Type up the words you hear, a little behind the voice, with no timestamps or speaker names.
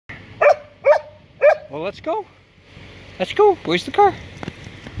Well, let's go. Let's go. Where's the car?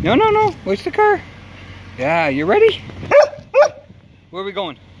 No, no, no. Where's the car? Yeah, you ready? Where are we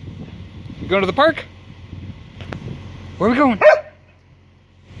going? We going to the park? Where are we going?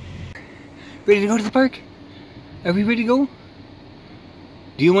 Ready to go to the park? Are we ready to go?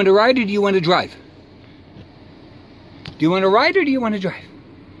 Do you want to ride or do you want to drive? Do you want to ride or do you want to drive?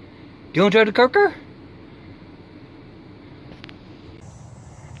 Do you want to drive the car?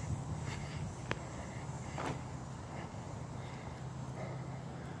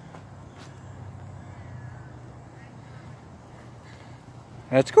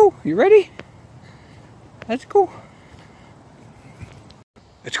 Let's go. You ready? Let's go.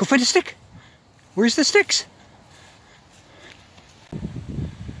 Let's go find a stick. Where's the sticks?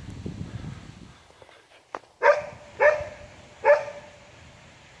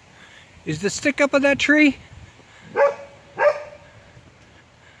 Is the stick up on that tree?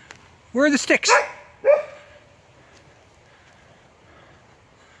 Where are the sticks?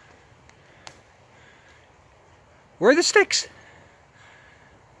 Where are the sticks?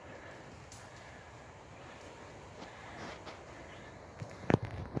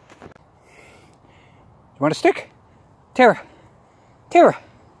 You want a stick? Terra. Terra.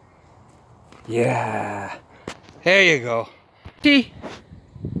 Yeah. There you go. T.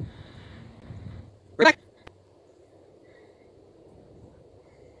 Right back.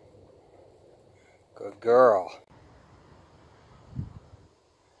 Good girl.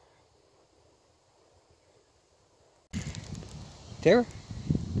 Terra,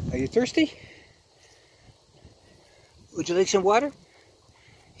 are you thirsty? Would you like some water?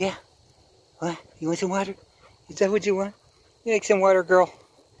 Yeah. What? You want some water? Is that what you want? You like some water, girl?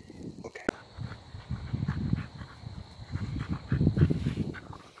 Okay.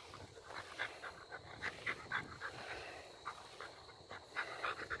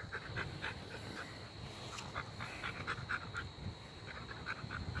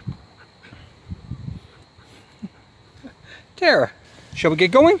 Terra, shall we get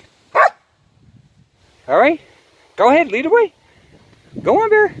going? All right. Go ahead, lead away. Go on,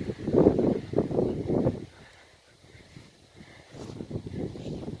 Bear.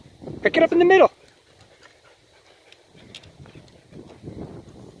 Pick it up in the middle.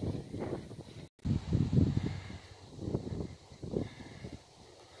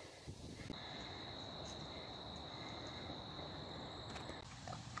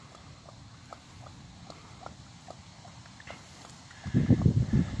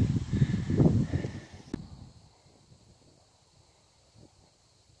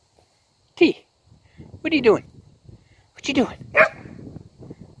 T, what are you doing? What you doing?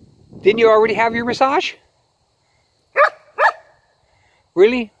 Didn't you already have your massage?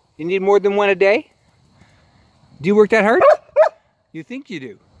 Really? You need more than one a day? Do you work that hard? You think you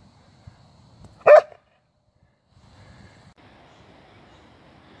do?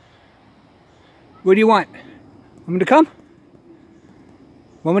 What do you want? Want me to come?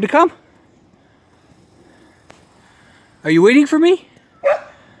 Want me to come? Are you waiting for me?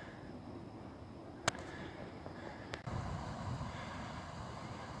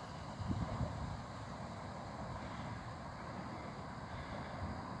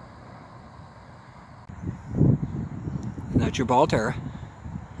 Not your ball, Terra.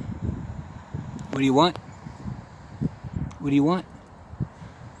 What do you want? What do you want?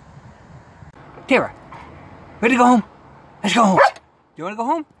 Terra, ready to go home? Let's go home. Do you want to go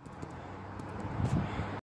home?